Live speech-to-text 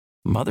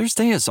Mother's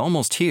Day is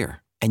almost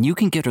here, and you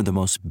can get her the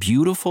most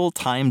beautiful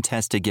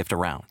time-tested gift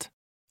around.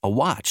 A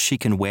watch she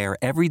can wear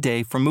every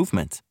day from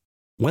Movement.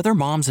 Whether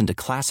mom's into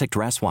classic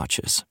dress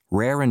watches,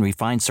 rare and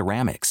refined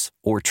ceramics,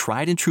 or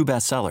tried and true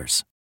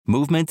bestsellers,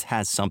 Movement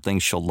has something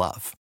she'll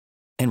love.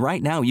 And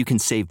right now you can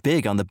save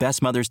big on the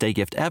best Mother's Day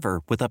gift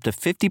ever with up to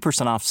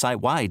 50% off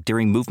site-wide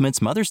during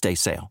Movement's Mother's Day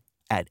sale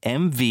at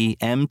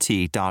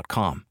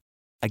MVMT.com.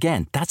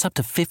 Again, that's up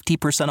to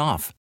 50%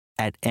 off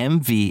at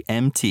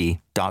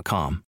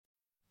MVMT.com.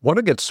 Want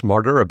to get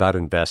smarter about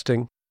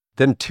investing?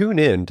 Then tune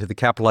in to the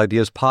Capital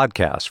Ideas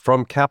podcast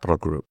from Capital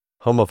Group,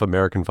 home of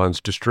American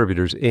Funds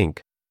Distributors, Inc.,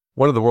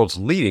 one of the world's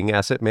leading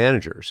asset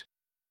managers.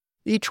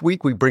 Each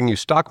week, we bring you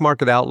stock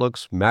market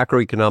outlooks,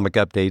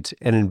 macroeconomic updates,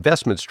 and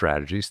investment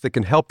strategies that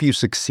can help you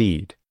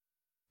succeed.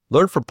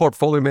 Learn from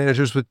portfolio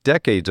managers with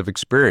decades of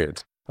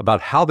experience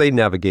about how they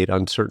navigate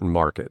uncertain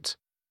markets.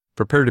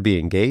 Prepare to be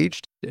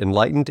engaged,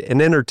 enlightened,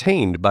 and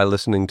entertained by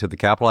listening to the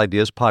Capital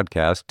Ideas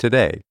podcast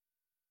today.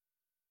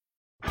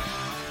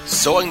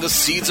 Sowing the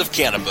seeds of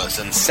cannabis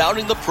and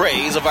sounding the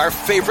praise of our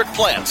favorite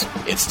plant.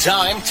 It's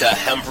time to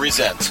Hemp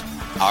Present.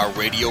 Our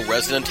radio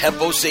resident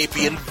hempo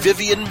sapien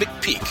Vivian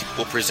McPeak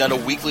will present a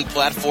weekly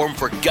platform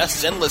for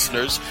guests and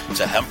listeners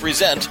to Hemp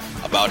Present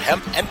about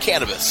hemp and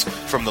cannabis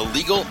from the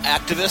legal,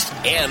 activist,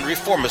 and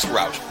reformist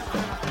route.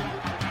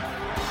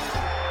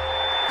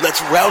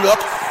 Let's round up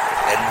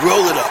and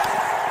roll it up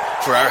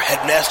for our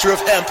headmaster of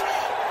hemp,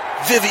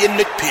 Vivian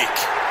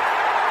McPeak.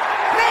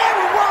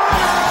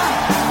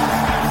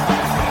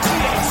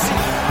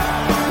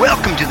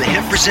 Welcome to the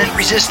Hemp Present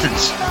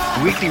Resistance,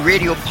 a weekly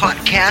radio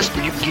podcast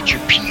where you can get your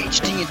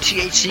PhD in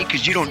THC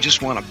because you don't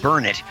just want to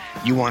burn it,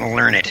 you want to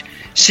learn it.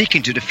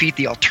 Seeking to defeat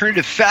the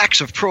alternative facts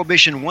of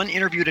prohibition one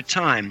interview at a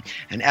time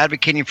and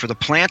advocating for the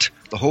plant,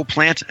 the whole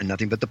plant, and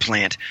nothing but the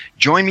plant.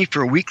 Join me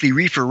for a weekly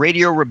reefer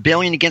radio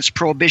rebellion against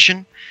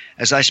prohibition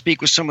as I speak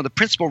with some of the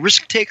principal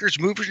risk takers,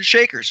 movers, and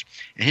shakers,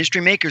 and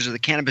history makers of the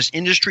cannabis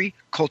industry,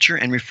 culture,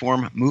 and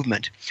reform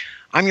movement.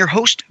 I'm your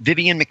host,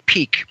 Vivian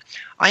McPeak.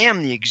 I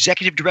am the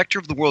executive director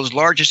of the world's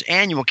largest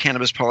annual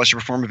cannabis policy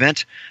reform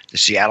event, the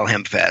Seattle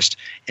Hemp Fest,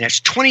 in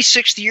its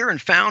 26th year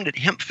and found at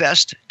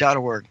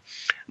hempfest.org.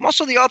 I'm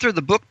also the author of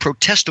the book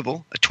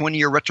Protestival, a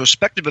 20-year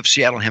retrospective of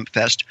Seattle Hemp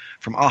Fest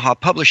from AHA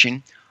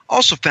Publishing,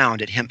 also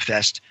found at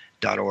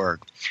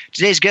hempfest.org.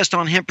 Today's guest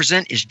on Hemp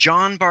Present is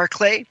John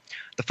Barclay,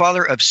 the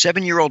father of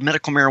 7-year-old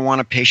medical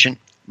marijuana patient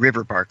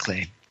River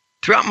Barclay.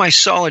 Throughout my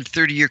solid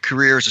 30-year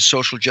career as a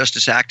social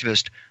justice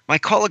activist, my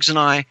colleagues and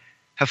I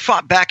have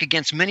fought back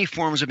against many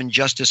forms of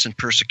injustice and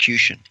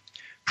persecution.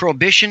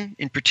 Prohibition,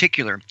 in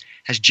particular,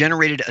 has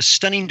generated a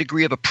stunning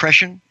degree of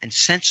oppression and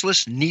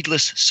senseless,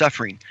 needless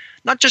suffering,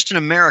 not just in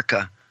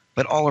America,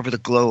 but all over the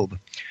globe.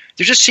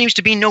 There just seems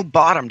to be no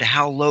bottom to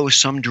how low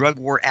some drug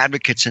war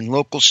advocates in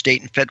local,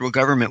 state, and federal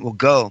government will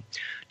go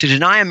to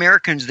deny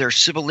Americans their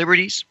civil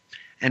liberties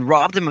and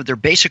rob them of their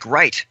basic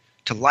right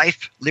to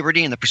life,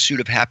 liberty, and the pursuit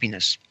of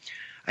happiness.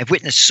 I've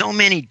witnessed so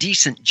many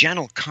decent,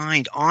 gentle,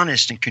 kind,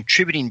 honest, and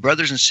contributing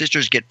brothers and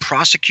sisters get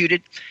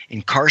prosecuted,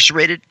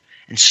 incarcerated,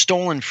 and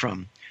stolen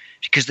from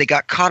because they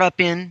got caught up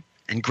in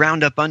and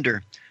ground up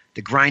under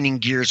the grinding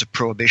gears of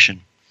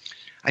prohibition.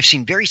 I've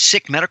seen very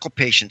sick medical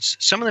patients,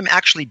 some of them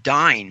actually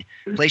dying,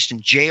 placed in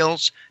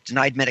jails,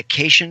 denied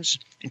medications,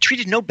 and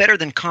treated no better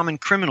than common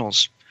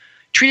criminals,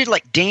 treated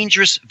like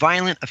dangerous,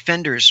 violent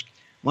offenders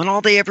when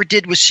all they ever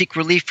did was seek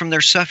relief from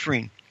their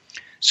suffering.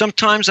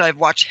 Sometimes I've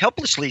watched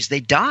helplessly as they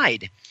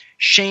died,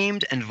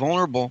 shamed and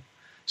vulnerable,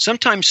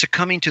 sometimes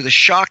succumbing to the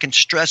shock and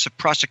stress of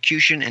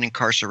prosecution and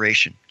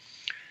incarceration.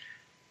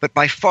 But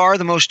by far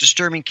the most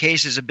disturbing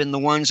cases have been the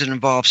ones that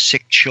involve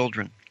sick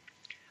children.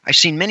 I've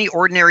seen many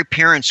ordinary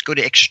parents go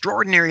to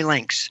extraordinary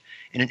lengths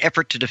in an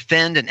effort to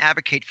defend and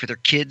advocate for their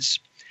kids,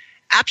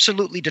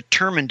 absolutely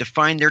determined to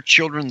find their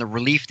children the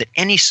relief that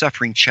any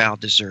suffering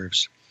child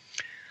deserves.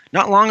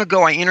 Not long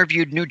ago, I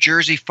interviewed New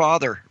Jersey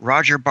father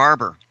Roger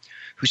Barber,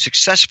 who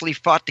successfully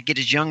fought to get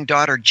his young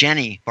daughter,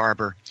 Jenny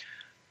Barber,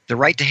 the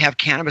right to have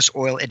cannabis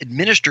oil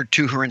administered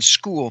to her in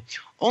school,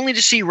 only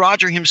to see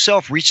Roger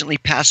himself recently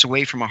pass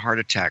away from a heart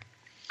attack.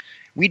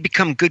 We'd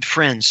become good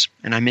friends,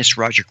 and I miss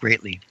Roger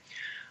greatly.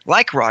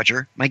 Like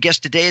Roger, my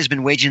guest today has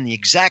been waging the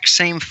exact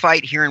same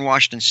fight here in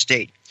Washington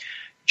State.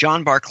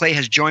 John Barclay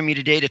has joined me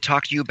today to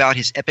talk to you about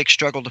his epic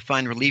struggle to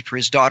find relief for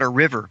his daughter,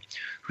 River,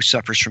 who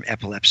suffers from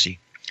epilepsy.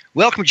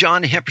 Welcome,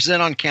 John, to Hemp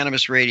Present on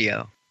Cannabis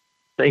Radio.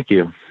 Thank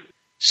you.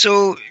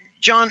 So,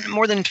 John,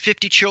 more than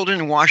 50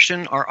 children in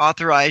Washington are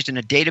authorized in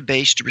a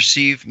database to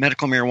receive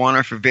medical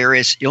marijuana for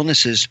various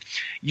illnesses.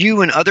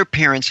 You and other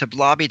parents have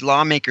lobbied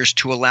lawmakers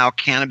to allow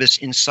cannabis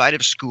inside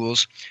of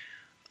schools.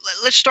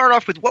 Let's start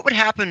off with what would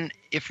happen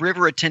if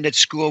River attended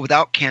school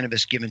without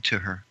cannabis given to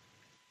her?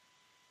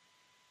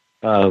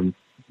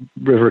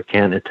 River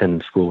can't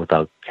attend school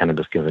without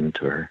cannabis given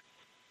to her.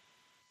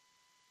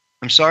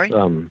 I'm sorry?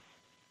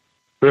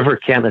 River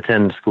can't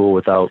attend school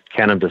without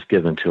cannabis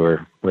given to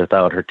her,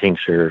 without her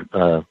tincture.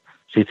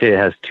 She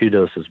has 2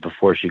 doses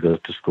before she goes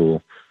to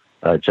school,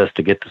 just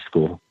to get to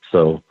school.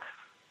 So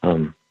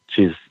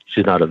she's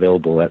she's not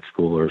available at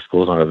school, or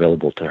school's not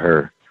available to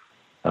her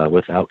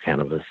without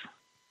cannabis.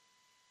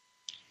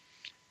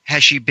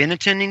 Has she been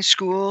attending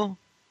school?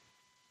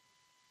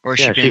 Or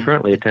she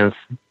currently attends.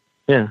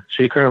 Yeah,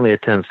 she currently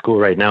attends school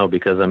right now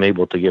because I'm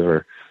able to give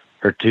her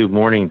 2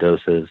 morning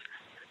doses.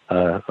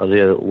 The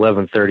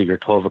 11:30 or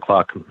 12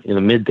 o'clock in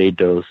the midday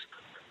dose,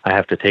 I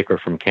have to take her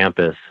from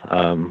campus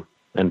and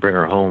bring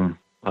her home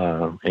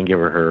and give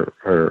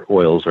her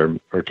oils or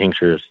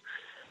tinctures.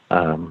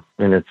 And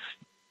it's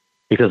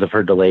because of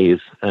her delays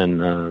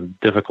and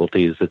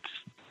difficulties, it's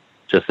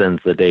just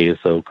ends the day.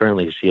 So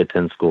currently she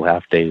attends school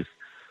half days,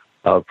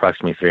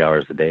 approximately 3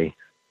 hours a day.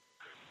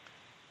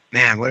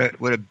 Man,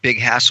 what a big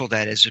hassle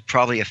that is. It's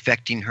probably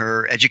affecting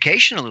her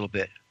education a little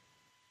bit.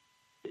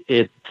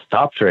 It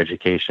stops her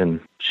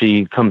education.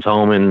 She comes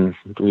home and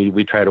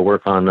we try to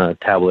work on a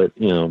tablet,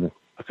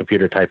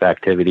 computer type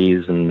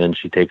activities, and then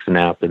she takes a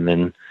nap, and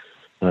then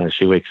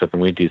she wakes up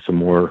and we do some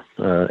more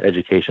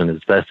education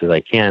as best as I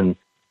can.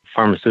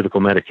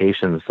 Pharmaceutical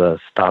medications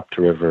stopped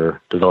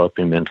River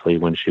developing mentally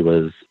when she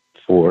was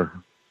 4.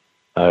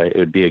 It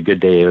would be a good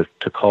day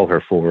to call her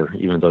 4,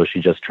 even though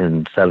she just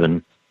turned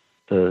 7.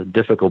 The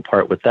difficult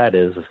part with that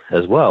is,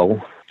 as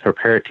well, her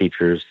parent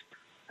teachers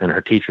and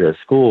her teacher at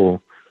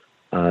school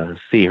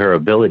see her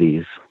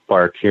abilities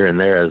spark here and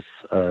there as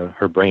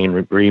her brain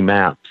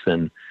remaps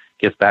and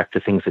gets back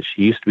to things that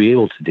she used to be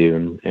able to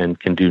do and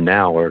can do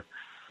now.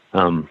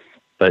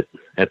 But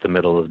at the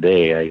middle of the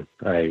day,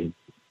 I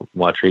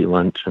watch her eat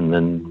lunch and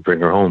then bring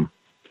her home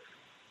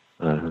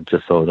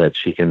just so that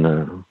she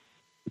can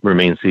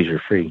remain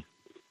seizure-free.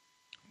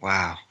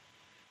 Wow.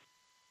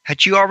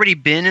 Had you already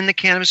been in the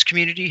cannabis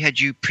community? Had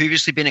you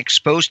previously been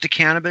exposed to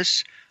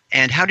cannabis?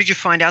 And how did you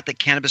find out that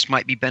cannabis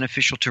might be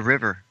beneficial to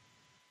River?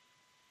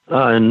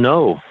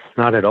 No,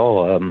 not at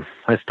all.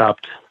 I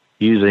stopped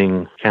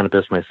using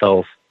cannabis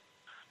myself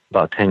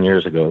about 10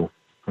 years ago.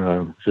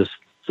 Just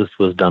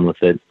was done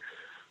with it.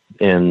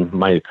 And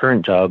my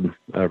current job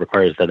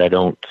requires that I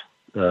don't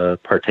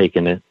partake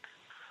in it.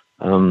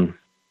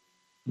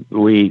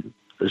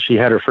 She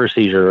had her first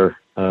seizure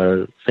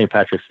St.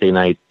 Patrick's Day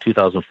night,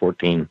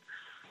 2014.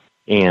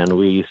 And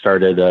we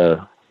started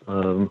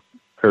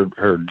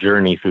her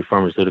journey through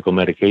pharmaceutical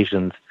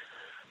medications.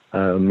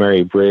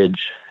 Mary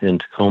Bridge in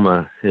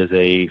Tacoma is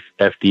a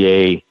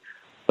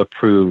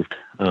FDA-approved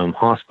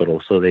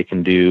hospital, so they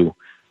can do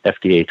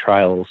FDA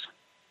trials.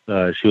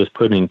 She was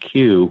put in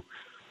queue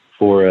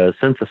for a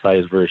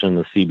synthesized version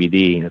of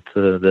CBD. It's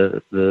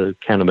the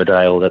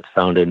cannabidiol that's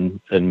found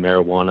in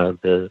marijuana.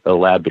 The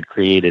lab had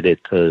created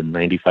it to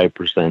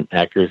 95%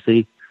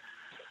 accuracy,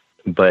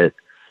 but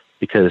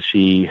because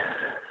she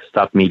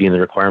stopped meeting the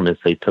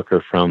requirements, they took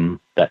her from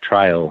that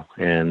trial,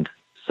 and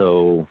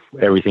so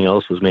everything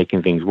else was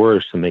making things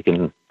worse and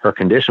making her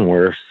condition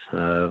worse.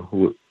 Her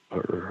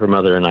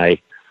mother and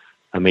I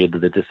made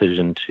the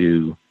decision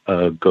to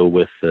go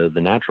with the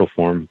natural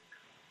form,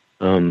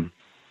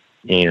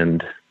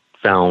 and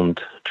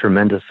found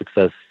tremendous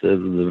success.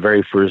 The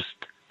very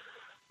first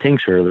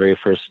tincture, the very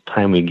first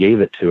time we gave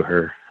it to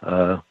her,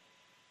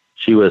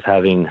 she was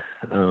having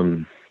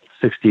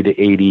 60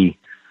 to 80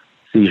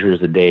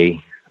 seizures a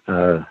day.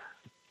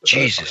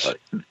 Jesus.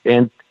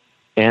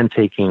 And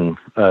taking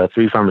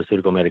 3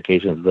 pharmaceutical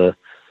medications.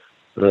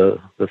 The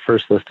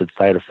first listed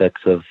side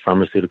effects of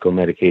pharmaceutical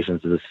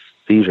medications is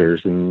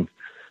seizures, and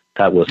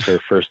that was her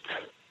first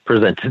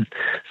presented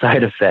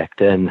side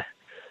effect. And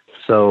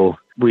so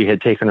we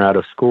had taken her out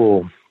of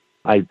school.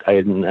 I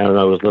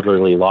was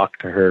literally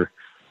locked to her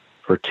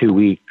for 2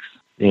 weeks,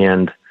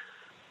 and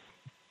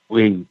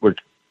we were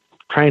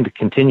trying to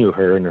continue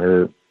her in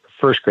her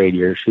first grade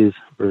year.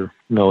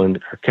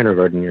 In her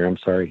kindergarten year. I'm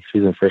sorry.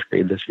 She's in first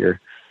grade this year.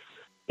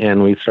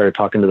 And we started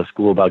talking to the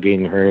school about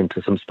getting her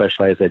into some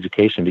specialized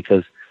education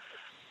because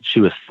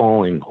she was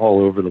falling all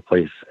over the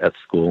place at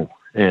school.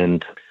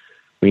 And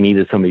we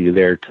needed somebody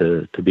there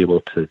to be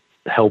able to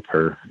help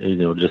her,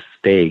 just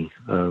stay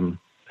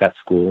at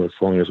school as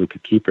long as we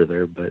could keep her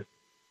there. But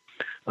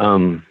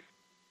that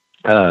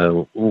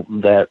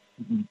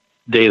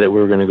day that we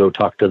were going to go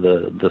talk to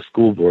the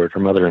school board,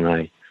 her mother and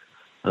I,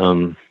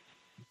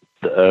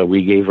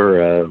 we gave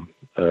her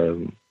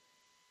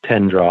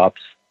 10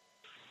 drops.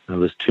 It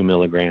was 2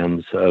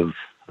 milligrams of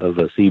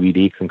a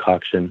CBD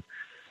concoction.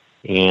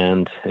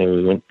 And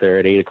we went there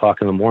at 8 o'clock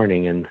in the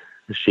morning, and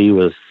she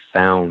was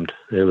sound.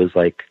 It was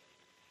like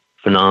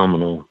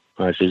phenomenal.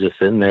 She was just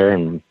sitting there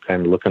and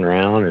kind of looking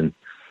around, and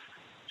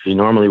she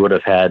normally would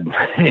have had,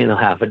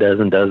 half a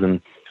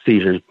dozen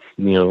seizures,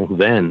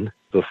 then,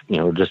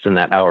 just in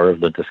that hour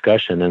of the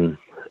discussion. And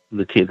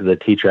the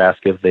teacher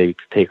asked if they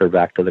could take her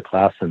back to the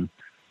class, and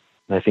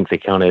I think they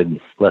counted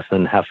less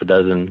than half a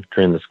dozen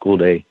during the school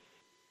day.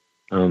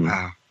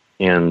 Wow.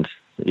 And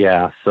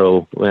yeah,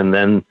 and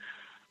then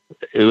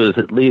it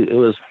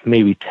was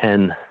maybe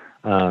 10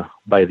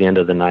 by the end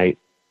of the night.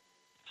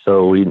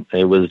 So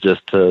it was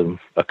just a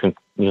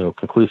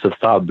conclusive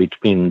thought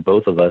between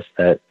both of us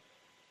that,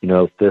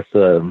 if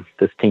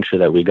this tincture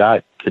that we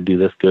got could do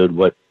this good,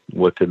 what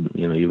could,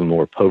 even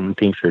more potent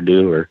tincture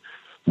do, or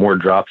more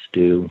drops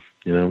do,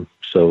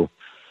 So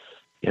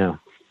yeah,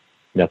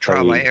 that's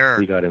Trial how by error.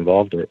 we got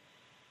involved in it.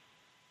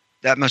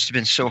 That must have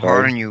been so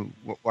hard on you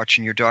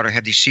watching your daughter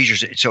have these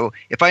seizures. So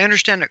if I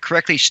understand it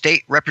correctly,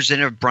 State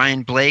Representative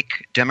Brian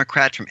Blake,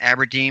 Democrat from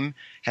Aberdeen,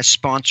 has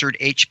sponsored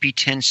HB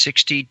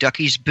 1060,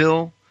 Ducky's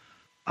bill,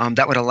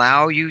 that would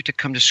allow you to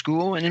come to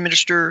school and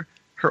administer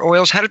her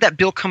oils. How did that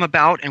bill come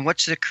about, and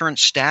what's the current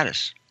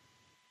status?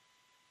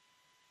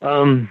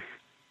 I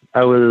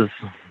was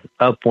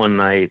up one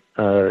night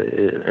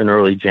in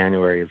early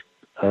January of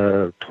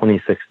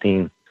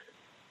 2016,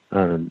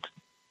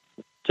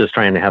 just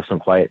trying to have some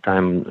quiet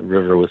time.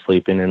 River was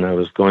sleeping, and I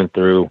was going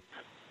through,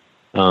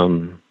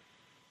 and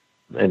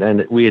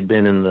we had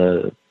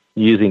been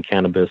using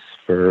cannabis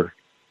for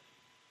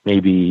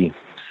maybe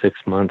 6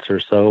 months or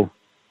so,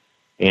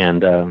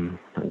 and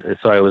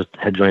so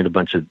had joined a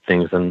bunch of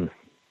things and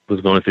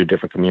was going through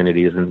different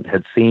communities and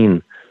had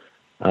seen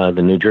the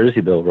New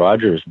Jersey bill,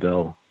 Rogers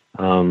bill,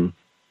 and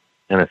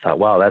I thought,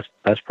 wow,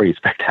 that's pretty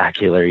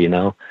spectacular,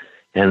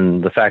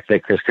 and the fact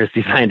that Chris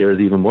Christie signed it was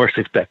even more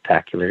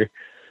spectacular.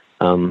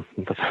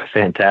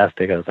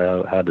 Fantastic. I was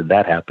like, how did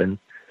that happen?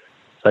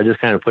 So I just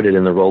kind of put it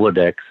in the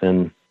Rolodex,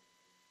 and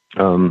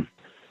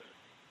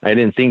I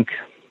didn't think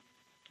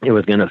it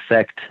was going to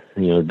affect,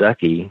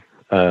 Ducky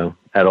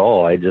at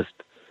all. I just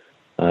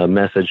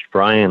messaged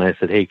Brian. I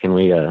said, hey, can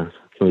we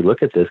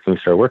look at this? Can we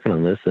start working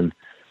on this? And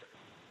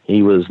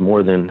he was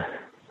more than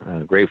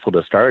grateful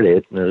to start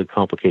it. The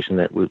complication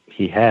that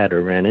he had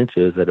or ran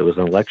into is that it was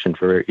an election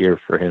year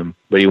for him,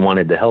 but he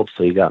wanted to help,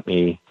 so he got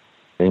me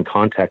in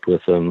contact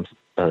with some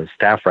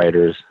staff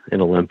writers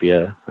in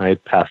Olympia. I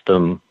passed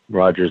them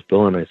Rogers'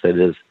 bill, and I said,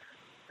 "Is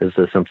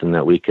this something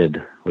that we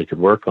could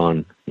work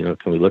on? Can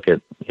we look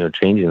at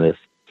changing this?"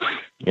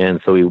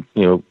 And so we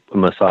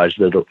massaged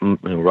the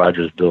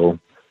Rogers' bill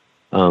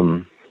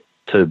to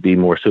be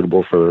more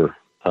suitable for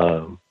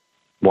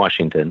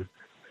Washington,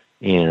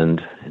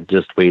 and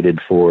just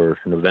waited for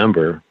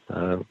November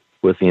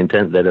with the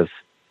intent that if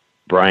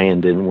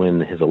Brian didn't win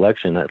his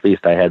election, at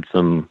least I had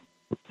some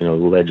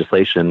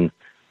legislation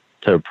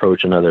to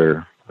approach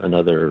another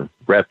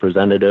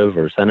representative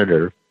or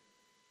senator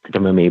to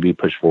maybe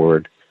push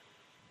forward.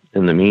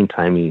 In the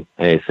meantime,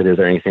 I said, is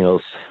there anything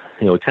else?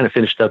 We kind of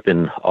finished up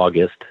in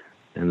August,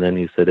 and then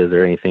he said, is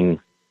there anything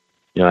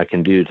I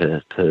can do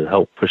to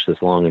help push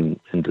this along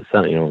in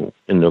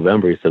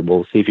November? He said,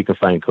 well, see if you can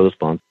find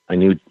co-sponsors. I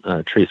knew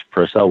Teresa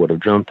Purcell would have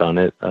jumped on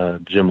it.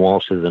 Jim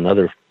Walsh is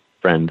another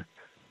friend.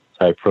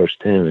 So I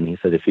approached him, and he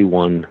said if he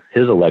won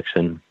his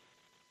election,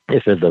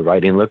 if the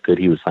writing looked good,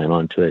 he would sign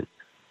on to it.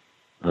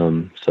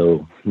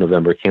 So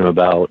November came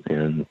about,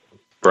 and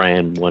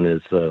Brian won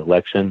his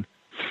election.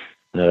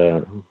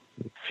 A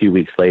few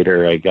weeks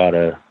later, I got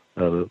a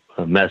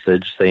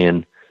message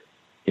saying,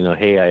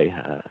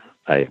 hey,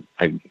 I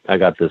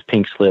got this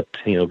pink slip,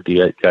 do you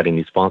got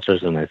any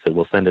sponsors? And I said,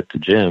 well, send it to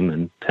Jim.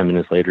 And 10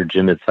 minutes later,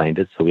 Jim had signed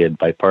it. So we had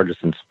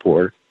bipartisan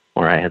support,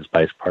 or I had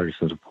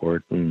bipartisan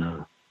support.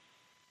 And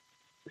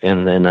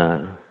then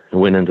I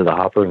went into the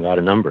hopper and got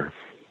a number,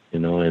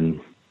 and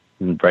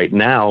right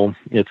now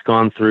it's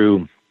gone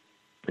through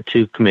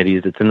 2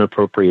 committees. It's in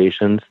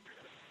appropriations,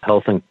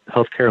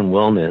 healthcare and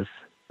wellness,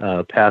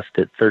 passed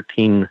it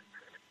 13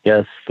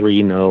 yes,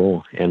 3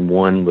 no, and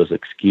 1 was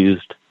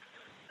excused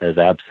as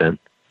absent.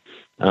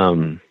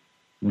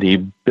 The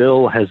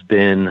bill has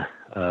been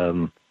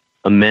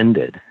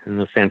amended, and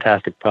the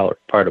fantastic part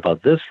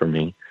about this for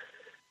me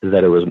is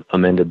that it was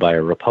amended by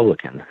a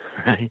Republican,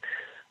 right?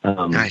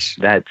 Nice.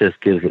 That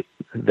just gives it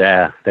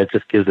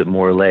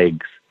more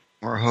legs,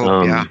 more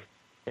hope.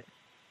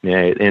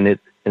 Yeah,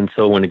 and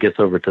so when it gets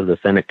over to the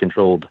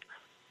Senate-controlled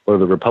or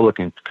the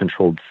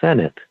Republican-controlled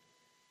Senate,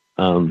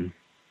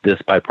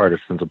 this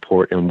bipartisan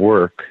support and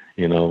work,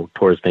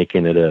 towards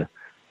making it an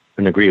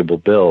agreeable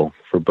bill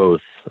for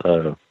both,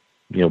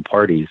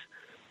 parties,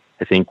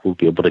 I think we'll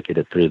be able to get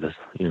it through the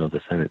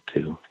Senate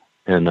too,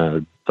 and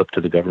up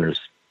to the governor's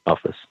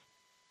office.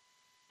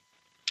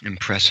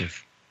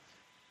 Impressive.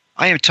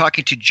 I am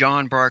talking to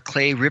John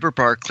Barclay, River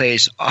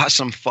Barclay's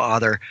awesome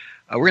father.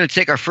 We're going to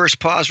take our first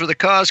pause for the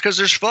cause, because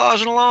there's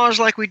flaws in the laws,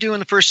 like we do in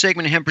the first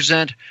segment of Hemp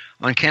Present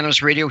on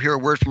Cannabis Radio. Hear a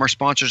word from our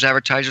sponsors,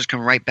 advertisers.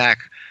 Come right back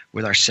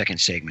with our second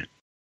segment.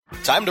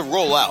 Time to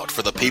roll out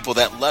for the people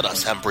that let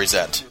us Hemp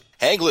Present.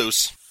 Hang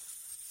loose.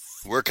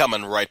 We're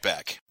coming right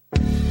back.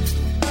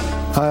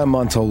 Hi, I'm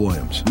Montel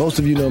Williams. Most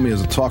of you know me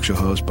as a talk show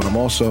host, but I'm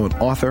also an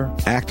author,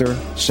 actor,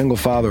 single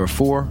father of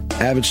 4,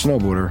 avid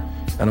snowboarder,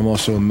 and I'm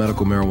also a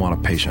medical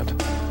marijuana patient.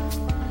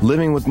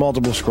 Living with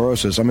multiple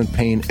sclerosis, I'm in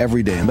pain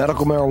every day.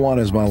 Medical marijuana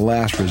is my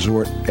last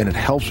resort, and it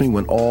helps me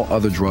when all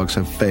other drugs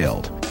have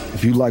failed.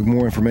 If you'd like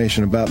more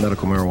information about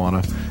medical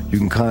marijuana, you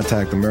can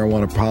contact the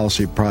Marijuana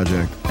Policy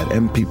Project at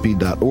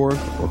mpp.org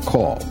or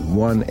call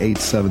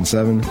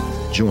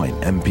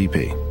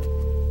 1-877-JOIN-MPP.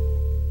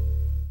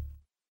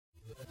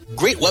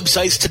 Great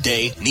websites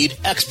today need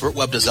expert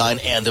web design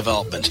and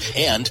development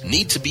and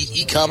need to be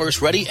e-commerce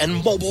ready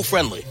and mobile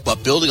friendly.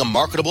 But building a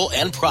marketable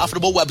and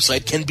profitable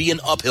website can be an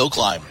uphill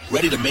climb.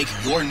 Ready to make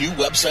your new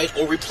website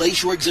or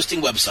replace your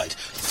existing website?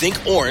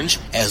 Think Orange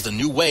as the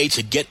new way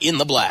to get in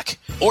the black.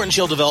 Orange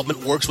Hill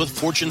Development works with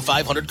Fortune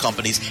 500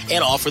 companies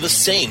and offer the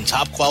same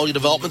top quality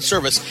development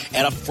service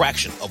at a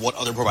fraction of what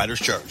other providers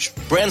charge.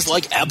 Brands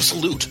like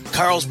Absolute,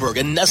 Carlsberg,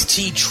 and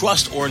Nestea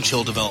trust Orange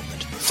Hill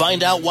Development.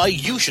 Find out why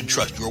you should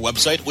trust your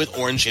website with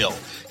Orange Hill.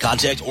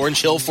 Contact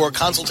Orange Hill for a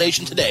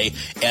consultation today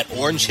at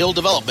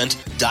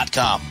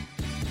orangehilldevelopment.com.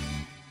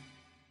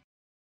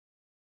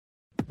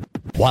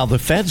 While the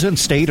feds and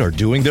state are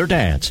doing their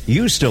dance,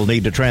 you still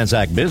need to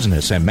transact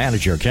business and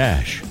manage your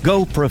cash.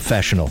 Go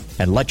professional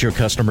and let your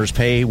customers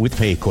pay with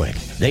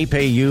PayQuick. They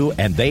pay you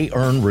and they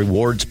earn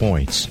rewards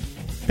points.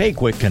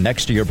 PayQuick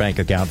connects to your bank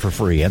account for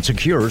free and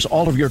secures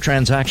all of your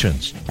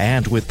transactions.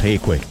 And with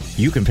PayQuick,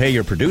 you can pay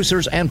your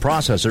producers and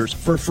processors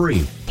for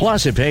free.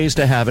 Plus, it pays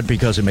to have it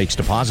because it makes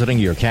depositing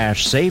your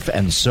cash safe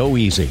and so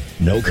easy.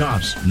 No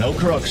cops, no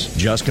crooks,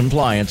 just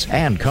compliance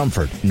and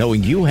comfort,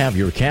 knowing you have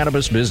your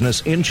cannabis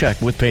business in check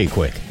with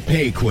PayQuick.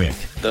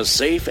 PayQuick, the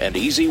safe and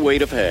easy way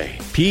to pay.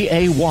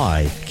 PayQuick.com.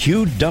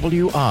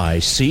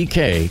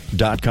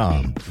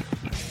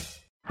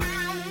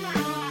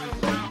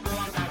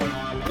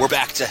 We're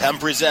back to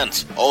Hemp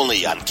Present,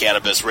 only on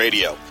Cannabis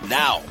Radio.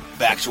 Now,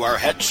 back to our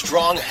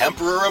headstrong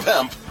Emperor of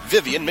Hemp,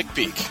 Vivian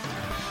McPeak.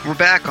 We're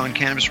back on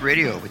Cannabis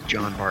Radio with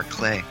John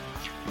Barclay.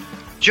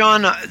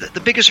 John,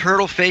 the biggest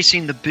hurdle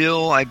facing the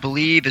bill, I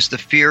believe, is the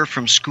fear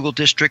from school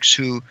districts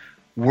who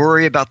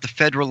worry about the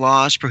federal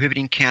laws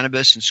prohibiting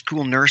cannabis and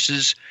school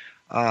nurses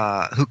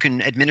who can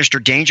administer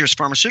dangerous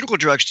pharmaceutical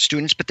drugs to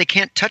students, but they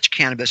can't touch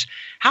cannabis.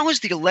 How has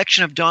the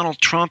election of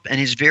Donald Trump and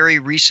his very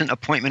recent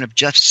appointment of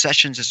Jeff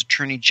Sessions as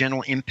Attorney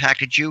General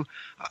impacted you?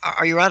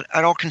 Are you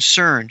at all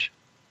concerned?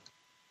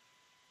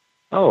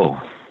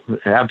 Oh,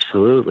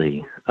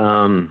 absolutely.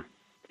 Definitely.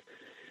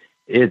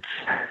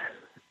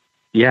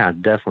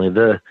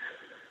 The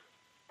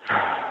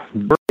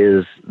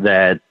is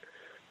that,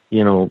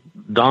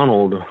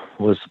 Donald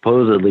was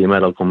supposedly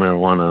medical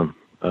marijuana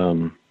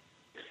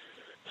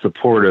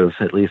supportive.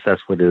 At least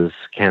that's what his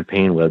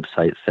campaign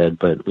website said,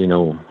 but we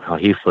know how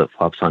he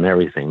flip-flops on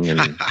everything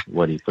and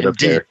what he put up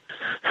there.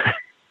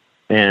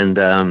 And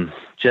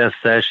Jeff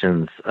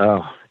Sessions,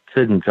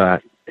 couldn't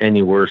got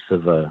any worse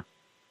of a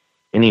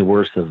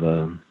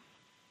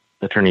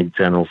attorney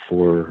general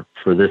for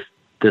this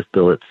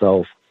bill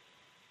itself,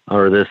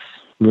 or this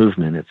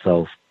movement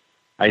itself.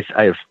 I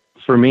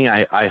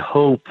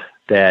hope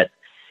that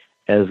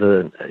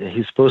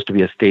he's supposed to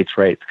be a states'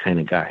 rights kind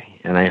of guy,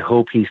 and I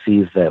hope he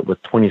sees that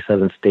with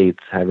 27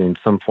 states having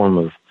some form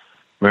of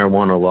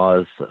marijuana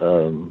laws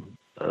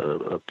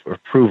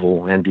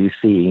approval, and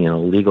D.C.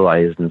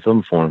 legalized in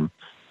some form.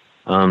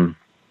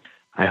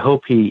 I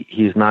hope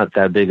he's not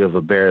that big of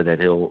a bear that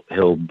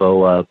he'll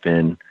bow up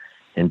and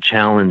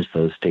challenge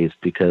those states,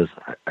 because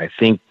I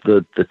think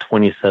the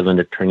 27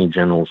 attorney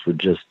generals would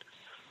just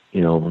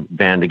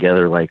band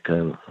together like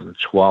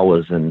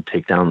chihuahuas and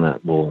take down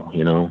that bull.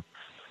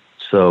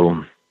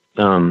 So,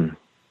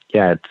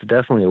 it's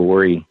definitely a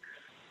worry.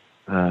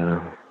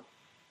 Not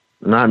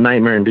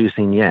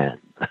nightmare-inducing yet,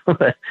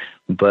 but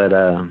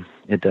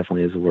it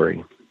definitely is a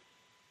worry.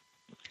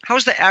 How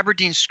has the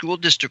Aberdeen School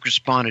District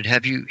responded?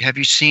 Have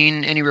you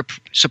seen any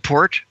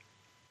support?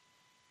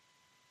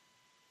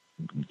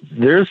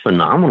 There's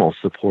phenomenal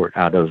support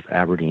out of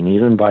Aberdeen,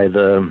 even by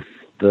the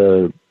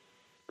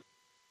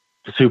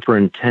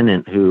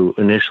superintendent who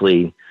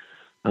initially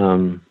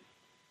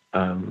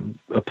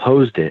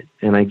opposed it,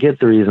 and I get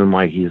the reason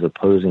why he's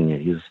opposing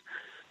it.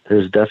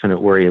 There's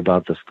definite worry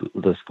about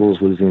the schools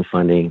losing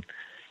funding.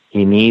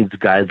 He needs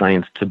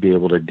guidelines to be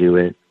able to do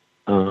it,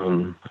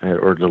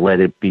 or to let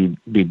it be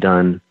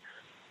done,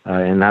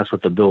 and that's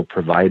what the bill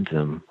provides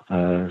him.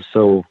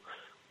 So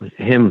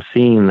him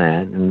seeing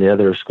that, and the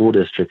other school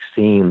districts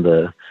seeing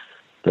the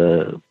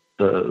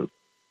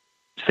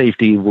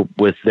safety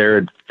with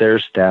their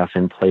staff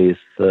in place,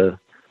 and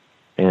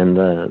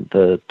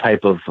the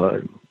type of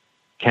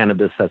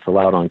cannabis that's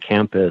allowed on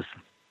campus.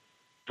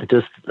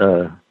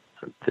 The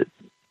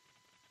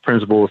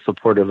principal is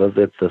supportive of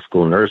it. The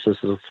school nurses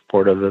are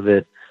supportive of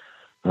it.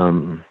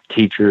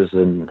 Teachers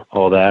and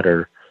all that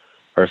are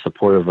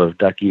supportive of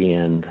Ducky,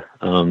 and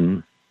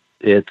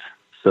it's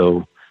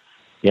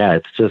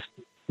just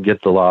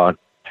get the law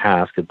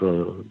passed, get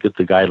the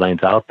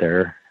guidelines out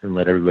there, and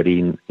let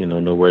everybody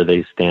know where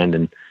they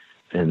stand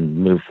and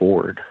move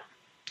forward.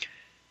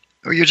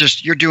 Well,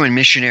 you're doing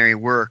missionary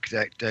work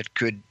that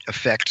could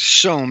affect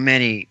so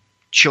many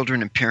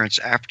children and parents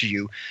after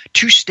you.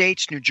 2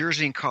 states, New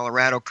Jersey and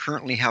Colorado,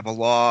 currently have a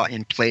law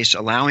in place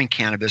allowing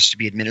cannabis to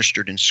be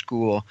administered in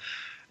school.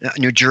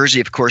 New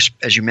Jersey, of course,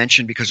 as you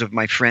mentioned, because of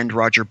my friend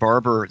Roger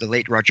Barber, the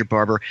late Roger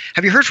Barber.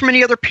 Have you heard from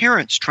any other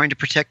parents trying to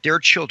protect their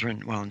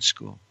children while in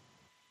school?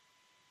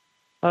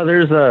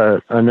 There's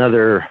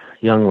another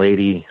young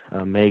lady,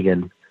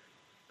 Megan,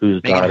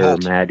 whose daughter,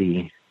 Holt.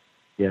 Maddie.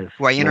 Yes.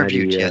 Who I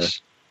interviewed, Maddie,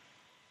 yes.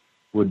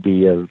 would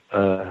be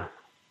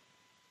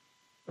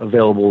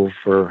available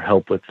for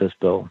help with this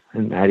bill,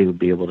 and Maddie would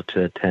be able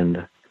to attend.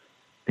 I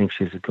think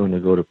she's going to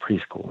go to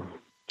preschool.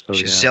 So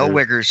she's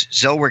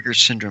Zellweger's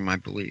syndrome, I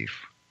believe.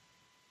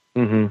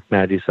 Mm-hmm.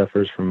 Maddie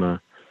suffers from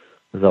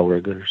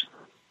Zellweger's.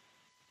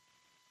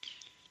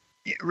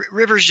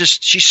 River's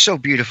she's so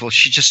beautiful.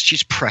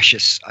 She's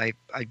precious. I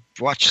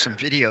watched some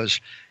videos.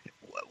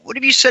 What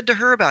have you said to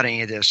her about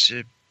any of this?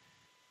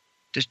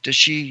 Does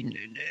she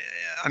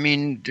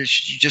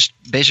just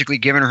basically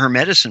giving her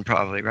medicine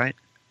probably, right?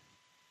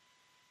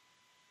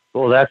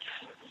 Well,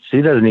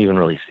 she doesn't even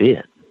really see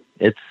it.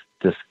 It's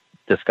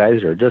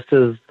disguised her, just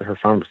as her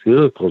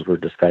pharmaceuticals were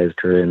disguised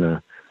her in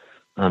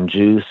a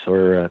juice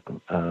or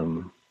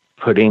a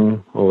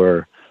pudding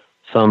or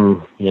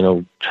some,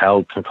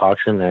 child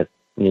concoction that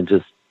you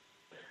just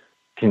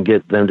can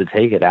get them to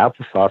take it.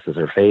 Applesauce is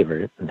her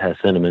favorite. It has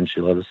cinnamon. She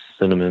loves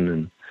cinnamon,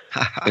 and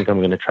I think I'm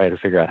going to try to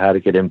figure out how to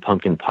get in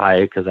pumpkin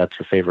pie because that's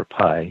her favorite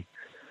pie.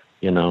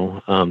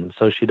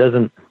 So she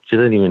doesn't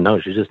even know.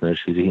 She just knows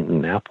she's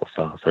eating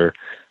applesauce. Or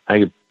I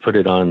could put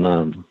it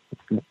on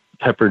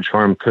peppered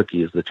charm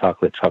cookies, the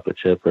chocolate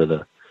chip, or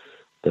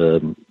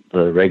the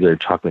regular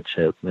chocolate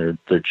chip. They're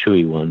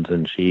chewy ones,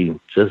 and she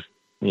just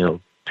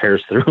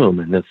tears through them,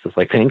 and it's just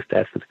like, thanks,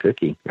 Dad, for the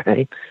cookie,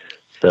 right?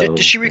 So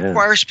does she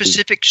require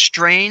specific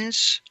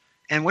strains,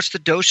 and what's the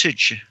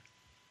dosage?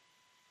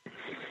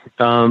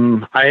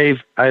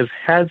 I've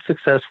had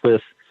success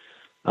with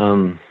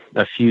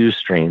a few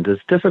strains.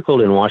 It's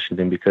difficult in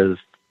Washington because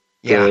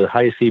the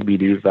high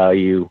CBD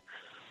value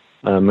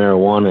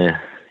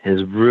marijuana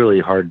is really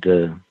hard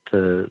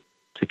to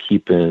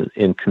keep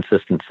in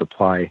consistent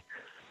supply.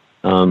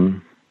 Our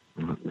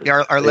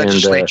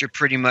legislature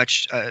pretty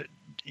much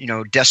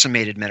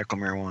decimated medical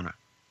marijuana.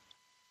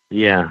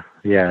 Yeah,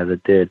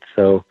 that did.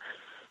 So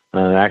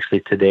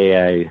actually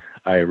today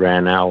I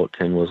ran out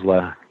and was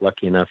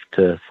lucky enough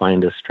to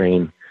find a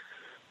strain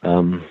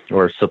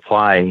or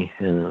supply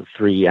in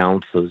 3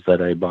 ounces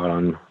that I bought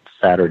on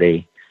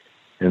Saturday,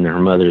 and her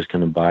mother's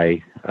going to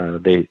buy.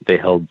 They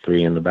held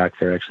 3 in the back.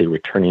 They're actually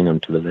returning them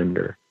to the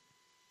vendor.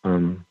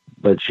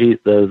 But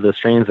the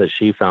strains that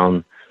she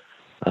found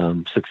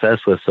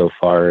success with so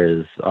far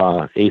is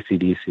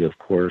AC/DC, of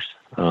course,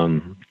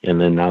 and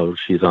then now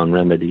she's on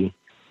Remedy.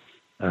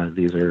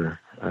 These are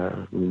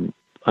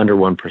under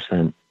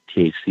 1%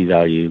 THC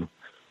value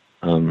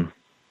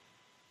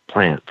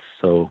plants.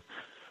 So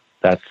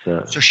that's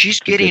so she's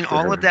getting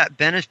all of that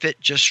benefit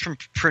just from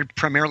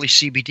primarily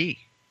CBD.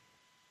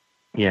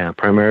 Yeah,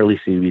 primarily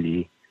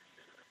CBD.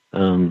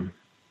 And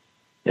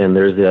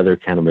there's the other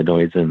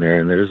cannabinoids in there,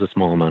 and there's a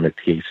small amount of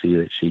THC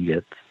that she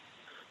gets,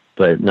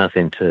 but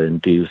nothing to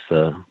induce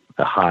a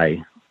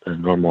high, a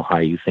normal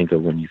high you think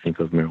of when you think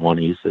of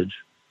marijuana usage.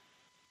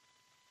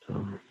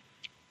 So.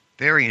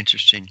 Very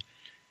interesting.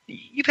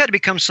 You've had to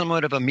become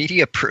somewhat of a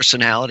media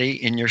personality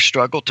in your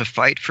struggle to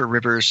fight for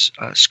River's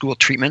school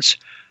treatments.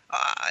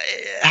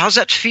 How's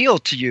that feel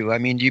to you? I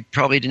mean, you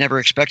probably never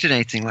expected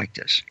anything like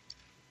this.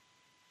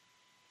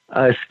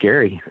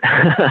 Scary.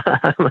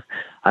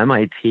 I'm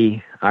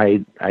IT.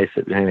 I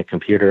sit behind a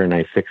computer and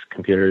I fix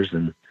computers,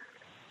 and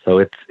so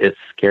it's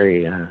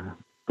scary.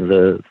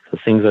 The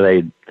things that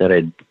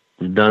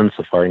I've done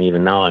so far, and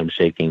even now I'm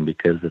shaking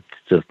because it's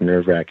just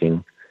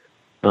nerve-wracking.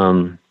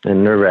 And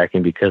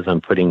nerve-wracking because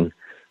I'm putting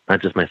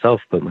not just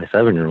myself but my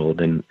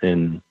 7-year-old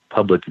in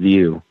public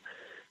view,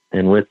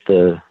 and with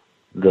the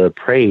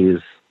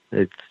praise,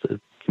 it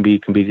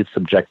can be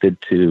subjected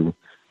to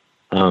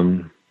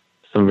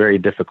some very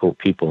difficult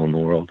people in the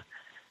world.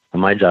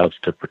 And my job's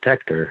to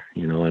protect her,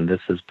 and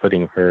this is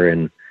putting her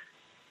in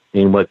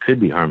what could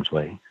be harm's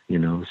way,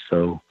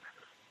 So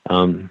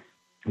we're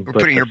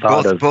putting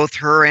both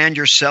her and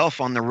yourself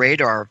on the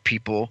radar of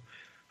people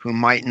who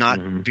might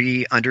not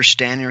be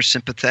understanding or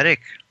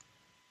sympathetic.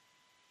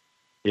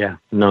 Yeah,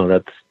 no,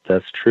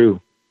 that's true.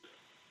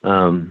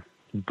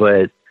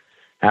 But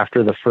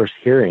after the first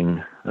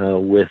hearing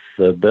with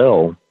the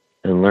bill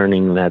and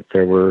learning that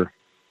there were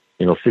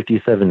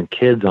 57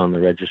 kids on the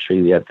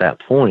registry at that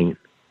point,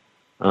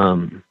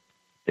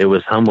 it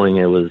was humbling.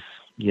 It was,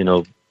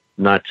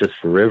 not just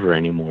for River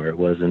anymore. It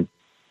wasn't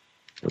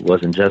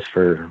just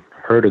for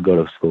her to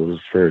go to school. It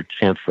was for a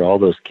chance for all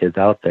those kids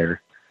out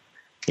there.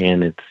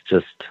 And it's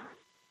just,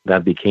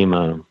 that became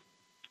a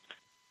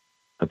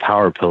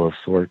power pill of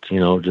sorts,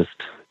 just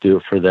do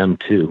it for them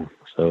too.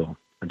 So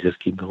I just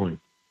keep going.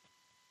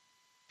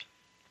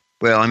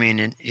 Well, I mean,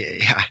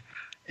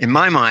 in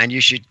my mind, you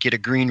should get a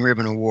Green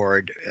Ribbon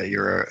Award.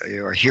 You're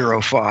a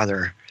hero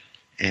father,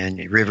 and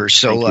River's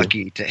so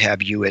lucky to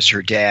have you as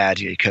her dad,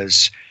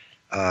 because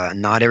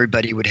not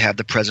everybody would have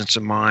the presence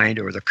of mind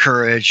or the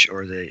courage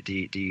or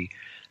the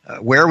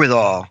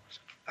wherewithal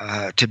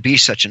to be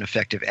such an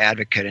effective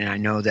advocate. And I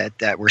know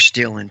that we're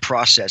still in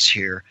process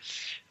here.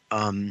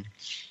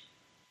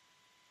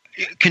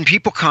 Can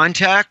people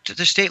contact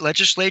the state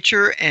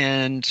legislature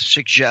and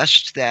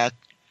suggest that,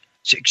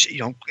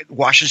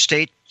 Washington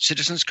State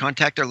citizens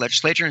contact their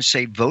legislature and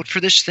say, vote for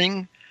this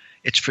thing?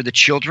 It's for the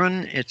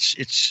children.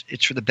 It's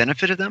for the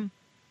benefit of them.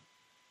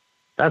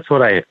 That's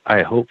what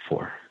I hope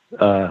for.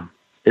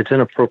 It's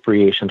in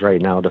appropriations right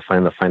now to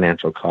find the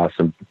financial costs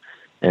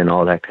and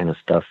all that kind of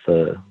stuff.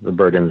 The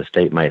burden the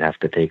state might have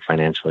to take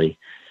financially,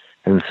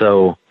 and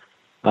so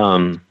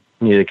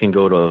you can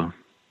go to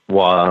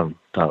wa.leg.gov.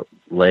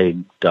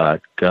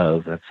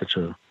 That's such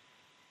a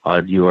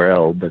odd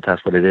URL, but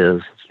that's what it is.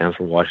 It stands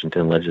for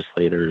Washington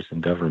Legislators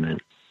and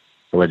Government,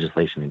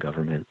 Legislation and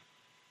Government.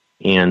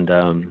 And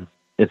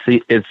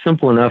it's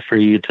simple enough for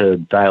you to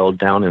dial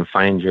down and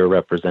find your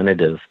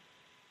representative,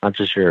 not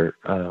just your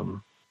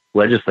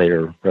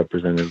legislator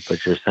representative,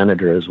 but your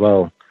senator as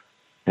well,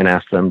 and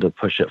ask them to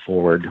push it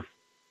forward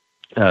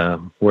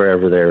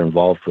wherever they're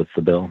involved with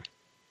the bill.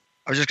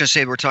 I was just going to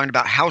say, we're talking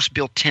about House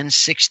Bill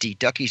 1060,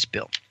 Ducky's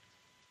bill.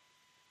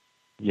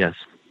 Yes.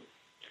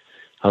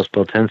 House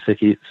Bill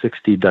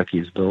 1060,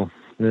 Ducky's bill.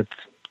 It's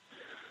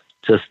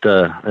just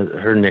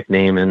her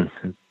nickname, and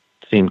it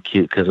seemed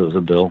cute because it was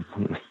a bill,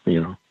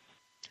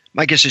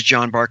 My guest is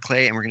John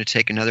Barclay, and we're going to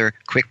take another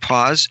quick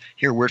pause,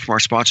 hear a word from our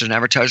sponsors and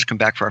advertisers, come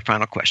back for our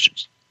final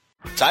questions.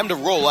 Time to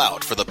roll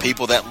out for the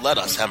people that let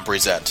us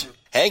present.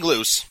 Hang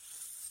loose.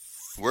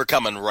 We're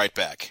coming right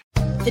back.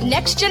 The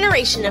next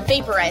generation of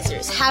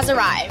vaporizers has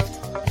arrived.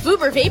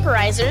 Vuber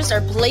vaporizers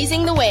are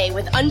blazing the way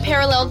with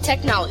unparalleled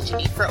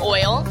technology for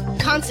oil,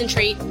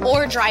 concentrate,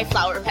 or dry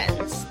flower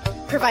pens.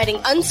 Providing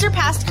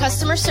unsurpassed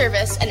customer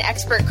service and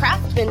expert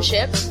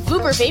craftsmanship,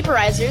 Vuber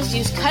vaporizers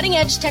use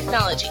cutting-edge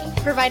technology,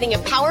 providing a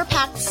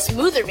power-packed,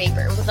 smoother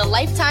vapor with a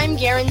lifetime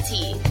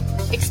guarantee.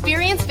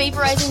 Experience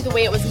vaporizing the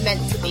way it was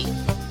meant to be.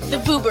 The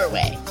Vuber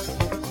way.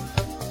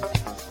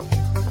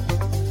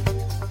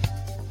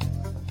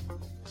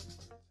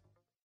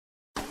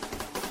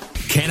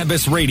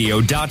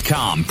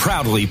 CannabisRadio.com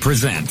proudly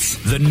presents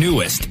the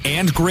newest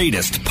and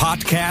greatest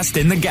podcast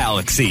in the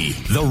galaxy,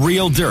 The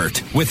Real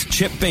Dirt with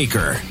Chip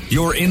Baker,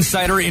 your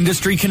insider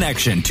industry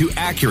connection to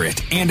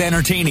accurate and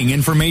entertaining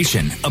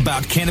information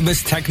about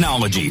cannabis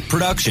technology,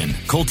 production,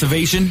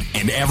 cultivation,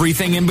 and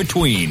everything in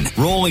between.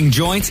 Rolling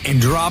joints and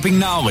dropping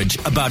knowledge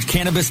about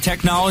cannabis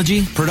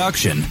technology,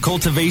 production,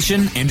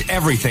 cultivation, and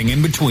everything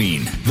in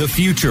between. The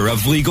future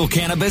of legal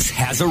cannabis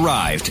has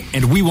arrived,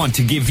 and we want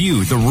to give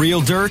you The Real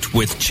Dirt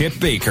with Chip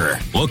Baker.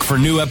 Look for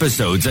new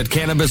episodes at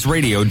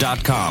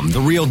CannabisRadio.com,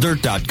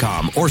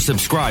 TheRealDirt.com, or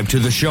subscribe to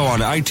the show on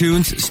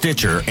iTunes,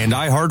 Stitcher, and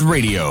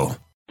iHeartRadio.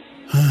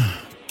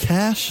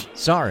 Cash?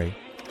 Sorry.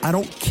 I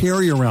don't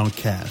carry around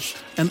cash,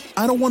 and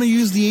I don't want to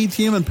use the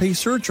ATM and pay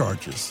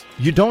surcharges.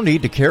 You don't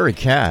need to carry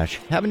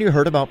cash. Haven't you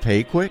heard about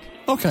PayQuick?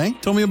 Okay,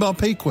 tell me about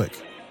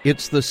PayQuick.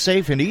 It's the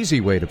safe and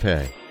easy way to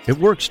pay. It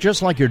works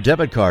just like your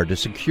debit card to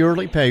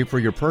securely pay for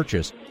your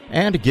purchase,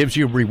 and it gives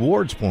you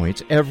rewards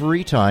points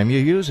every time you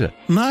use it.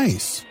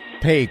 Nice.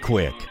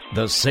 PayQuick,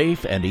 the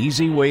safe and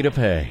easy way to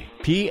pay.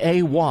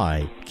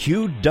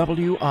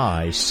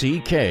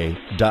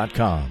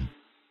 PayQwick.com.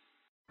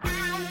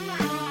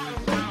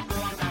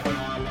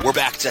 We're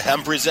back to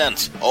Hemp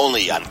Present,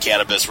 only on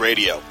Cannabis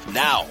Radio.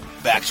 Now,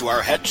 back to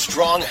our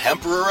headstrong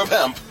Emperor of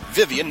Hemp,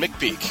 Vivian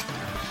McPeak.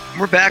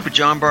 We're back with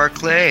John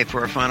Barclay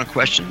for our final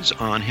questions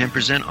on Hemp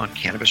Present on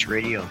Cannabis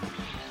Radio.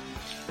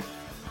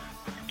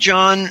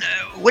 John,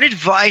 what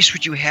advice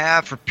would you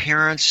have for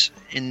parents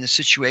in a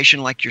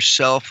situation like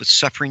yourself with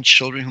suffering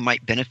children who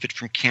might benefit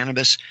from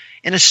cannabis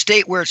in a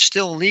state where it's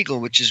still illegal,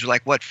 which is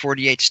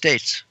 48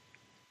 states?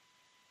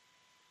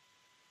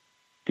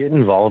 Get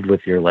involved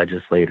with your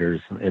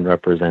legislators and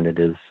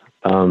representatives.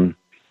 Let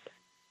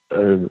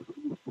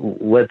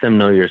them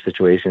know your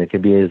situation. It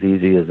could be as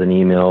easy as an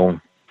email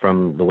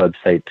from the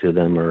website to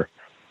them, or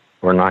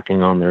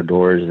knocking on their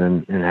doors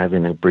and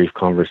having a brief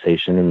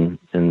conversation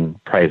in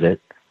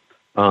private.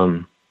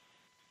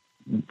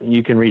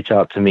 You can reach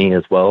out to me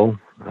as well,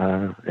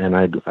 and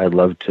I'd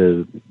love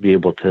to be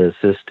able to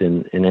assist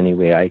in any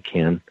way I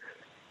can.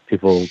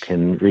 People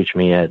can reach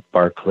me at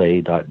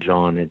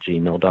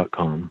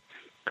barclay.john@gmail.com,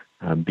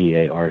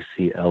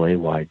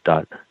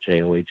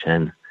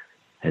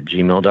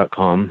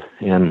 barclay.john@gmail.com,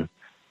 and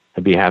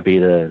I'd be happy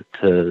to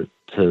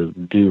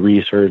do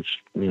research,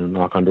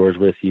 knock on doors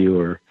with you,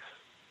 or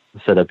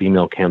set up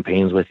email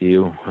campaigns with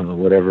you,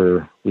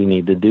 whatever we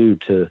need to do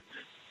to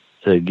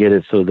get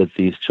it so that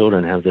these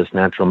children have this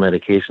natural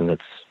medication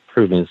that's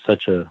proving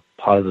such a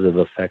positive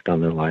effect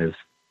on their lives.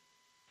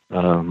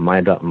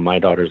 My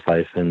daughter's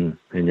life and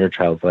your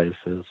child's life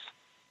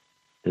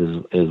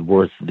is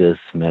worth this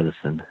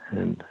medicine,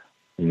 and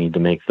we need to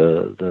make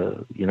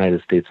the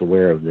United States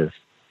aware of this,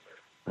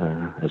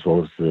 as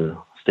well as the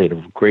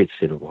great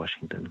state of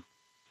Washington.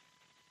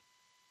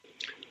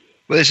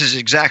 Well, this is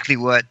exactly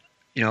what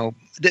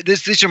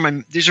these are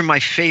my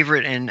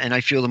favorite and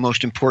I feel the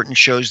most important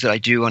shows that I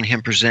do on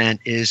Hemp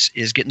Present is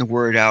getting the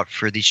word out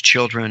for these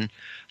children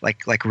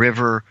like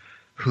River,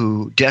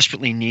 who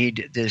desperately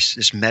need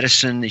this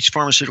medicine. These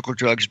pharmaceutical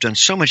drugs have done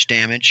so much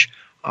damage.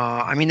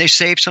 They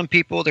save some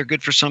people, they're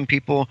good for some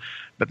people,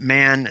 but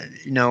man,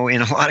 in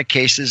a lot of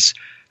cases,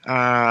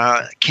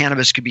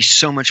 cannabis could be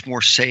so much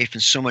more safe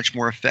and so much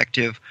more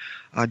effective.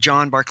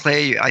 John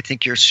Barclay, I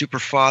think you're a super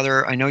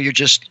father. I know you're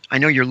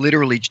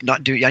literally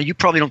not doing, you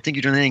probably don't think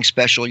you're doing anything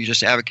special. You're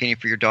just advocating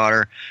for your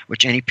daughter,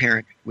 which any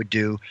parent would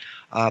do.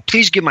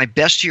 Please give my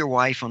best to your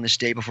wife on this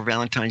day before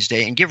Valentine's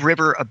Day, and give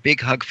River a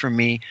big hug from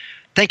me.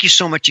 Thank you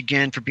so much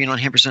again for being on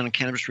 10% on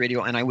Cannabis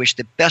Radio, and I wish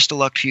the best of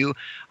luck to you.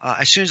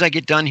 As soon as I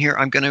get done here,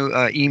 I'm going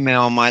to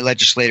email my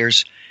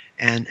legislators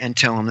and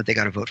tell them that they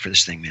got to vote for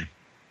this thing, man.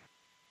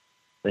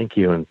 Thank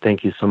you, and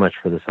thank you so much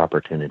for this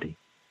opportunity.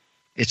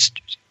 It's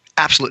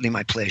absolutely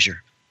my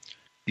pleasure.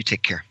 You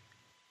take care.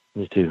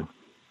 You too.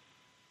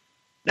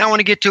 Now I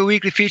want to get to a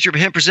weekly feature of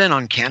 10%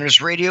 on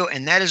Cannabis Radio,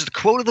 and that is the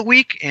quote of the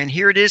week, and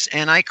here it is,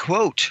 and I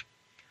quote,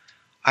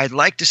 "I'd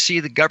like to see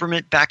the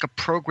government back a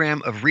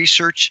program of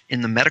research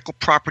in the medical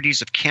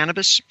properties of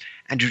cannabis,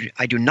 and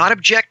I do not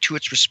object to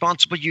its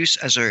responsible use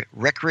as a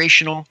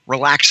recreational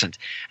relaxant."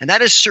 And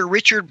that is Sir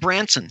Richard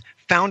Branson,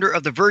 founder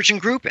of the Virgin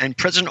Group and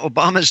President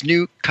Obama's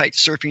new kite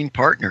surfing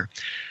partner.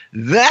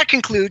 That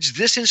concludes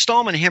this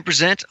installment of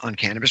 10% on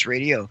Cannabis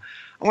Radio.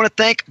 I want to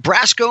thank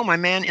Brasco, my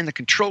man in the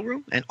control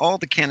room, and all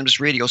the Cannabis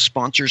Radio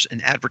sponsors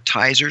and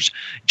advertisers.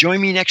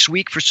 Join me next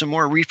week for some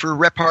more reefer,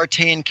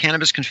 repartee, and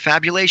cannabis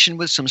confabulation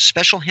with some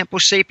special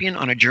hemposapien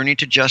on a journey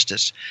to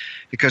justice.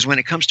 Because when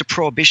it comes to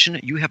prohibition,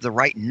 you have the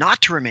right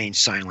not to remain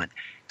silent.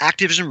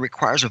 Activism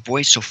requires a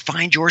voice, so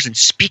find yours and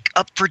speak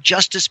up for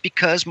justice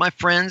because, my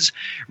friends,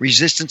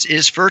 resistance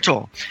is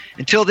fertile.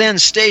 Until then,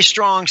 stay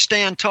strong,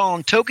 stand tall,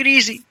 and toke it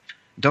easy.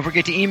 Don't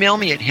forget to email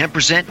me at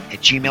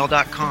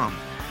hempresent@gmail.com.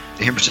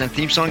 The 10%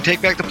 theme song,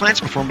 Take Back the Plants,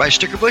 performed by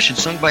Sticker Bush and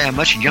sung by a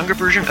much younger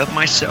version of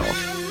myself.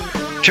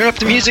 Turn up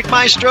the music,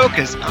 maestro,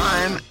 because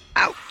I'm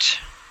out.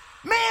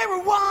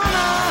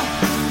 Marijuana,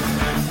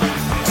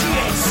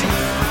 THC,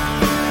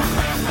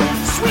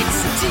 sweet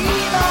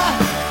sativa,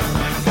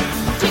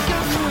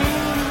 Dicker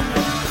Queen,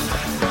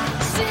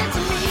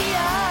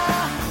 Sinsemilla,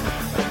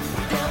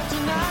 Delta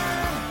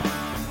 9,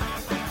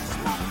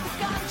 smoke the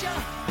ganja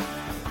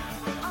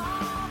all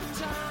the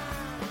time.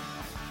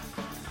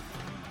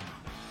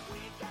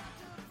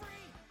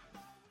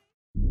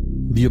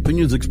 The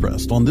opinions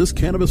expressed on this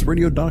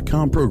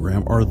CannabisRadio.com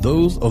program are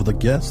those of the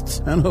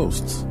guests and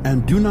hosts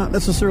and do not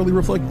necessarily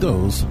reflect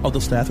those of the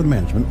staff and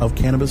management of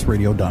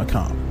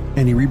CannabisRadio.com.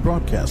 Any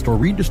rebroadcast or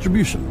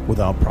redistribution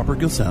without proper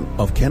consent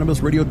of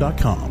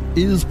CannabisRadio.com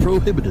is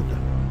prohibited.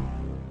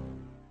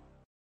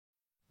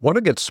 Want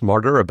to get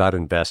smarter about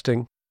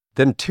investing?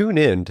 Then tune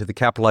in to the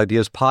Capital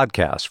Ideas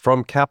podcast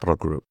from Capital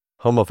Group,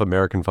 home of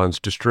American Funds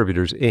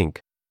Distributors, Inc.,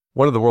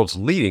 one of the world's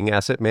leading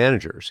asset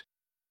managers.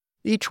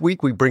 Each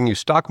week, we bring you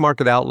stock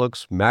market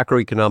outlooks,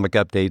 macroeconomic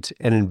updates,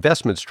 and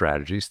investment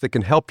strategies that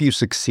can help you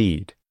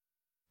succeed.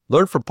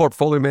 Learn from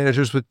portfolio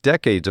managers with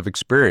decades of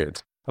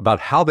experience about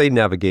how they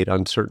navigate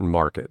uncertain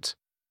markets.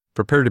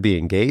 Prepare to be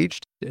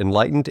engaged,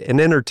 enlightened, and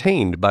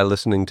entertained by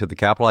listening to the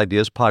Capital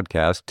Ideas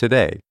podcast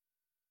today.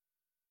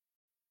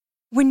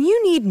 When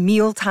you need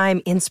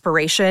mealtime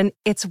inspiration,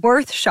 it's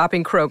worth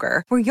shopping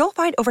Kroger, where you'll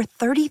find over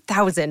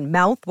 30,000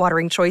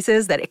 mouth-watering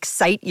choices that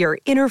excite your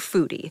inner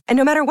foodie. And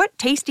no matter what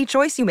tasty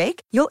choice you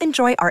make, you'll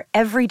enjoy our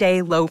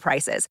everyday low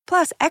prices,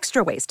 plus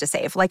extra ways to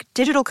save, like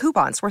digital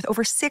coupons worth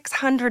over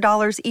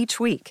 $600 each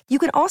week. You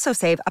can also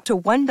save up to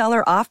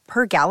 $1 off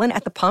per gallon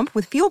at the pump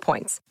with fuel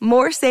points.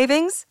 More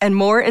savings and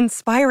more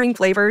inspiring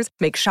flavors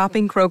make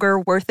shopping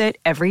Kroger worth it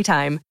every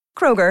time.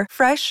 Kroger,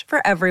 fresh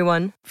for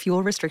everyone.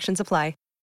 Fuel restrictions apply.